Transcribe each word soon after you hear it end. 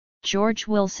George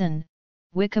Wilson,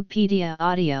 Wikipedia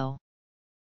audio.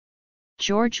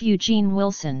 George Eugene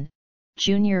Wilson,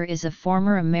 Jr. is a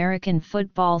former American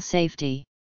football safety.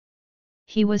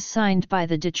 He was signed by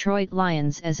the Detroit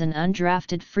Lions as an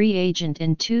undrafted free agent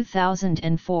in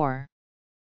 2004.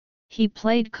 He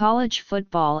played college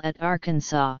football at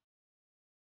Arkansas.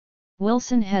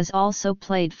 Wilson has also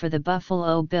played for the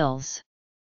Buffalo Bills.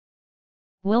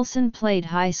 Wilson played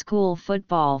high school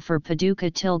football for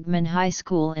Paducah-Tilghman High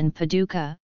School in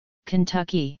Paducah,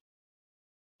 Kentucky.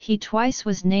 He twice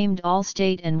was named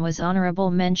All-State and was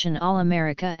honorable mention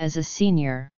All-America as a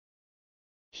senior.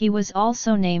 He was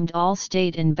also named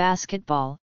All-State in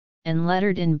basketball, and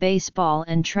lettered in baseball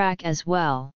and track as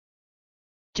well.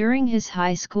 During his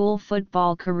high school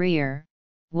football career,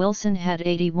 Wilson had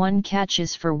 81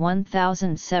 catches for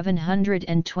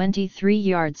 1,723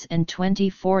 yards and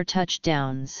 24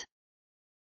 touchdowns.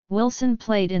 Wilson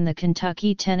played in the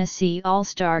Kentucky-Tennessee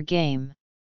All-Star Game.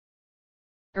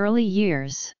 Early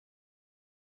years.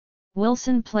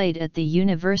 Wilson played at the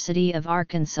University of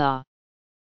Arkansas.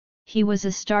 He was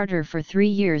a starter for 3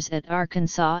 years at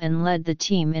Arkansas and led the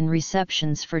team in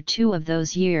receptions for 2 of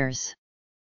those years.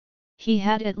 He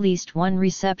had at least 1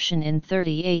 reception in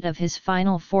 38 of his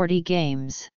final 40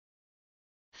 games.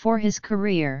 For his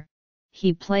career,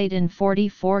 he played in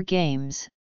 44 games,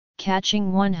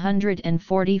 catching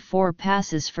 144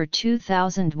 passes for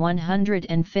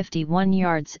 2,151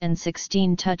 yards and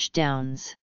 16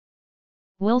 touchdowns.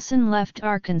 Wilson left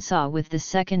Arkansas with the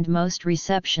second most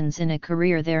receptions in a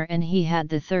career there, and he had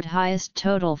the third highest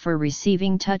total for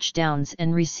receiving touchdowns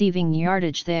and receiving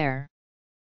yardage there.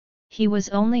 He was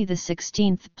only the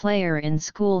 16th player in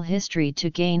school history to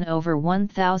gain over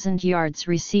 1,000 yards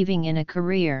receiving in a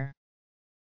career.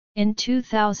 In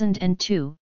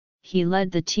 2002, he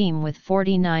led the team with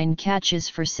 49 catches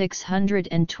for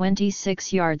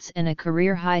 626 yards and a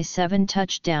career-high 7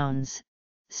 touchdowns,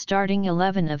 starting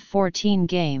 11 of 14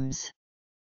 games.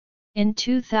 In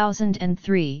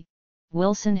 2003,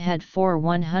 Wilson had 4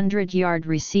 100-yard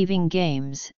receiving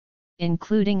games,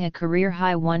 including a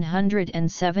career-high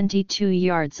 172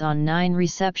 yards on 9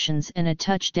 receptions and a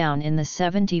touchdown in the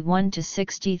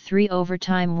 71-63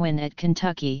 overtime win at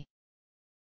Kentucky.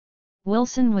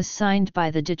 Wilson was signed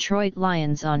by the Detroit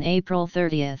Lions on April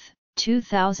 30,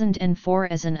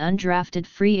 2004 as an undrafted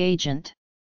free agent.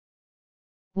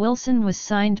 Wilson was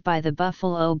signed by the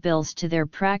Buffalo Bills to their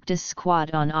practice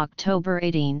squad on October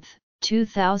 18,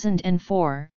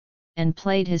 2004, and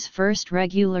played his first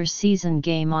regular season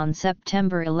game on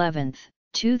September 11,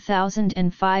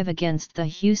 2005 against the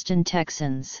Houston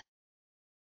Texans.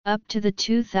 Up to the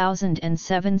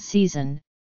 2007 season,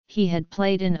 he had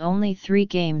played in only 3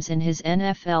 games in his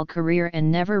NFL career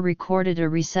and never recorded a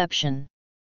reception.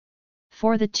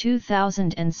 For the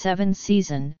 2007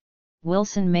 season,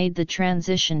 Wilson made the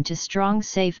transition to strong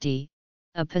safety,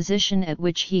 a position at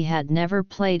which he had never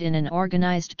played in an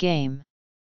organized game.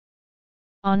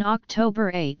 On October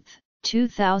 8,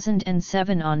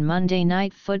 2007 on Monday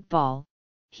Night Football,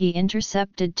 he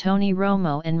intercepted Tony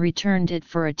Romo and returned it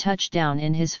for a touchdown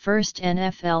in his first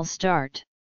NFL start.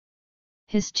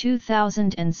 His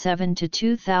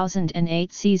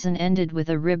 2007-2008 season ended with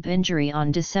a rib injury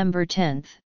on December 10,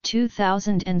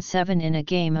 2007 in a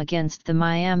game against the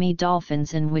Miami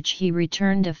Dolphins in which he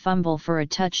returned a fumble for a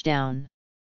touchdown.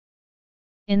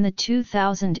 In the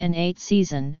 2008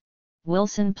 season,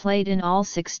 Wilson played in all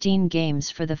 16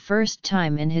 games for the first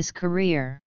time in his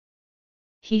career.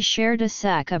 He shared a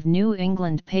sack of New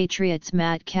England Patriots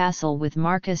Matt Castle with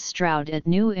Marcus Stroud at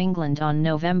New England on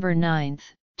November 9,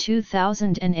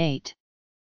 2008.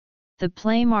 The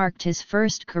play marked his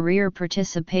first career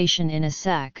participation in a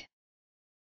sack.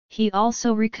 He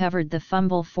also recovered the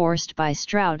fumble forced by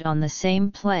Stroud on the same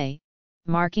play,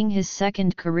 marking his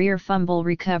second career fumble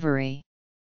recovery.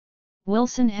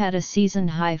 Wilson had a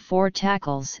season-high 4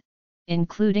 tackles,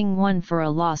 including one for a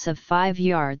loss of 5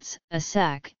 yards, a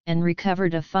sack, and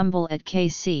recovered a fumble at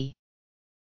KC.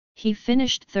 He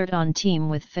finished third on team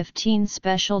with 15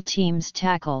 special teams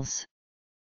tackles.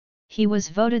 He was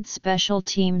voted special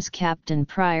teams captain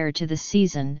prior to the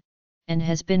season, and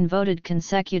has been voted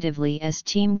consecutively as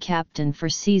team captain for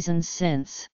seasons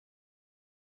since.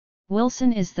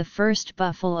 Wilson is the first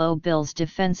Buffalo Bills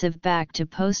defensive back to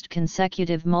post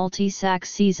consecutive multi-sack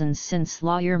seasons since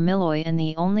Lawyer Milloy and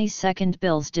the only second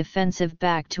Bills defensive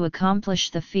back to accomplish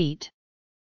the feat.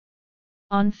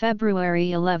 On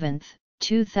February 11,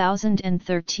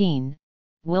 2013,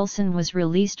 Wilson was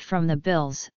released from the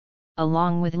Bills,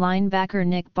 along with linebacker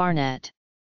Nick Barnett.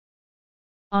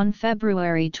 On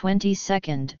February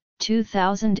 22,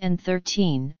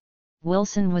 2013,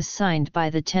 Wilson was signed by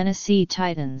the Tennessee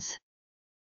Titans.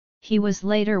 he was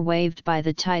later waived by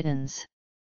the Titans.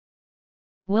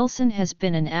 Wilson has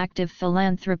been an active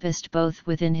philanthropist both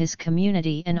within his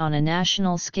community and on a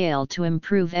national scale to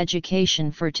improve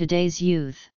education for today's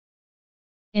youth.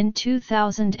 In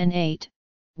 2008,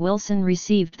 Wilson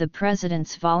received the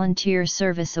President's Volunteer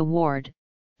Service Award,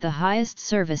 the highest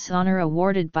service honor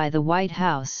awarded by the White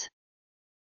House.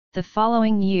 The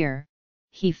following year,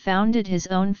 he founded his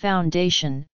own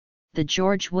foundation, the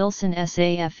George Wilson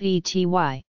SAFETY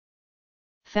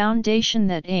Foundation,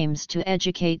 that aims to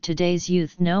educate today's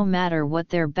youth no matter what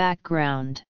their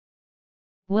background.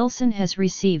 Wilson has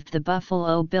received the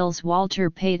Buffalo Bills Walter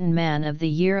Payton Man of the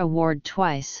Year award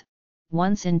twice,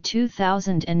 once in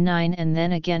 2009 and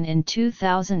then again in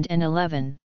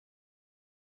 2011.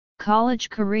 College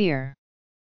career.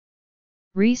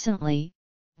 Recently,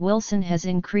 Wilson has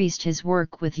increased his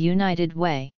work with United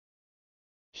Way.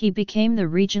 He became the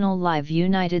Regional Live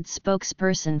United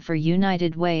spokesperson for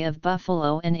United Way of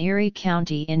Buffalo and Erie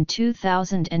County in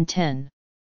 2010.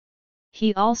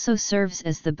 He also serves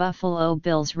as the Buffalo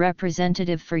Bills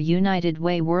representative for United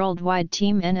Way Worldwide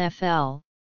Team NFL,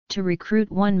 to recruit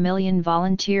 1 million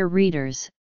volunteer readers,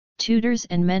 tutors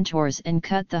and mentors and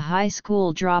cut the high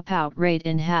school dropout rate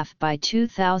in half by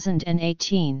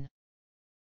 2018.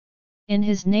 In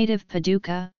his native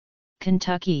Paducah,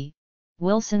 Kentucky,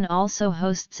 Wilson also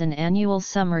hosts an annual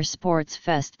summer sports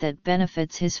fest that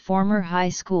benefits his former high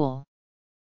school.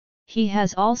 He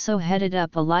has also headed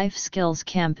up a life skills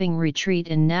camping retreat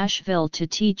in Nashville to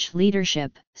teach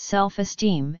leadership,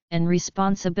 self-esteem, and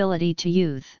responsibility to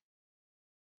youth.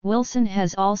 Wilson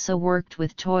has also worked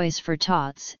with Toys for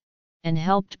Tots, and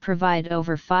helped provide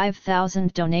over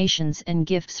 5,000 donations and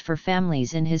gifts for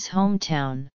families in his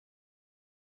hometown.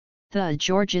 The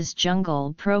George's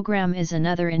Jungle program is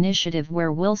another initiative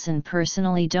where Wilson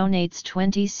personally donates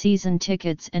 20 season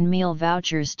tickets and meal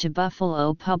vouchers to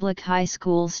Buffalo public high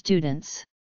school students.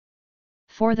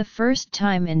 For the first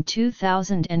time in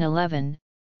 2011,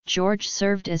 George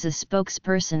served as a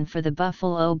spokesperson for the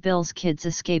Buffalo Bills Kids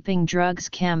Escaping Drugs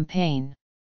campaign.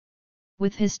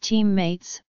 With his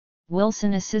teammates,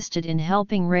 Wilson assisted in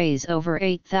helping raise over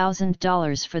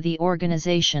 $8,000 for the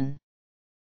organization.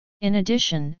 In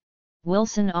addition,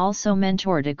 Wilson also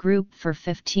mentored a group for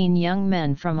 15 young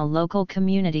men from a local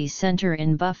community center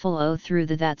in Buffalo through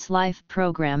the That's Life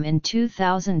program in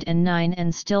 2009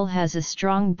 and still has a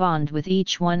strong bond with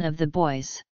each one of the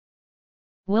boys.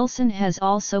 Wilson has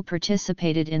also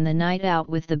participated in the Night Out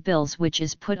with the Bills, which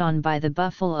is put on by the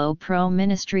Buffalo Pro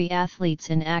Ministry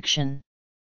Athletes in Action.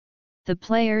 The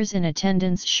players in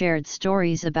attendance shared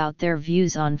stories about their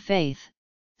views on faith,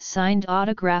 signed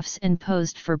autographs and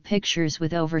posed for pictures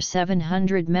with over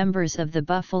 700 members of the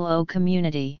Buffalo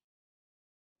community.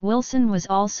 Wilson was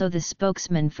also the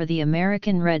spokesman for the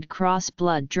American Red Cross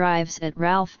blood drives at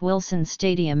Ralph Wilson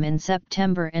Stadium in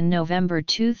September and November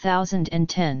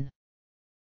 2010.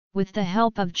 With the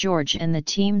help of George and the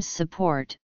team's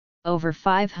support, over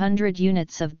 500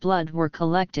 units of blood were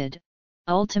collected,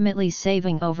 ultimately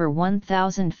saving over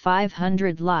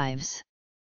 1,500 lives.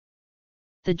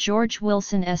 The George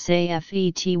Wilson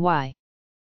SAFETY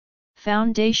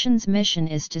Foundation's mission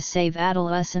is to save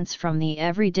adolescents from the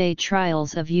everyday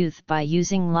trials of youth by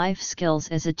using life skills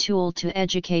as a tool to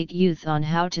educate youth on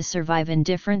how to survive in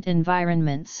different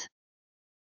environments.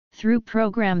 Through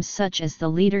programs such as the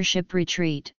Leadership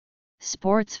Retreat,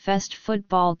 Sports Fest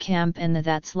Football Camp and the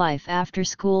That's Life After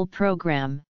School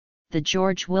program, the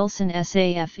George Wilson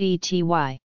SAFETY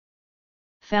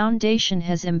Foundation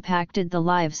has impacted the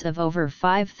lives of over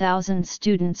 5,000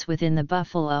 students within the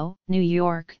Buffalo, New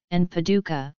York, and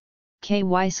Paducah,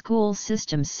 KY school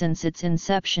systems since its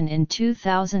inception in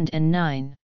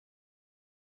 2009.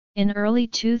 In early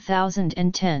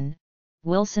 2010,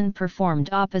 Wilson performed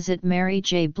opposite Mary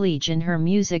J. Blige in her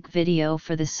music video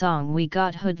for the song We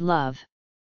Got Hood Love.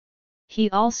 He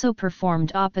also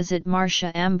performed opposite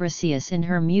Marsha Ambrosius in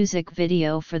her music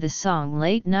video for the song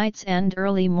Late Nights and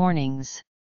Early Mornings.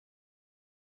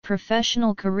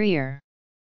 Professional career: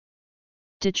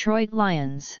 Detroit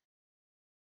Lions,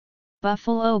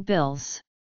 Buffalo Bills,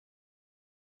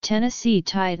 Tennessee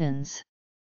Titans.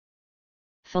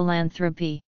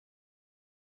 Philanthropy: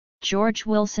 George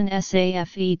Wilson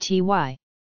SAFETY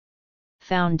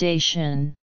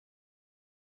Foundation.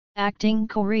 Acting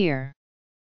career: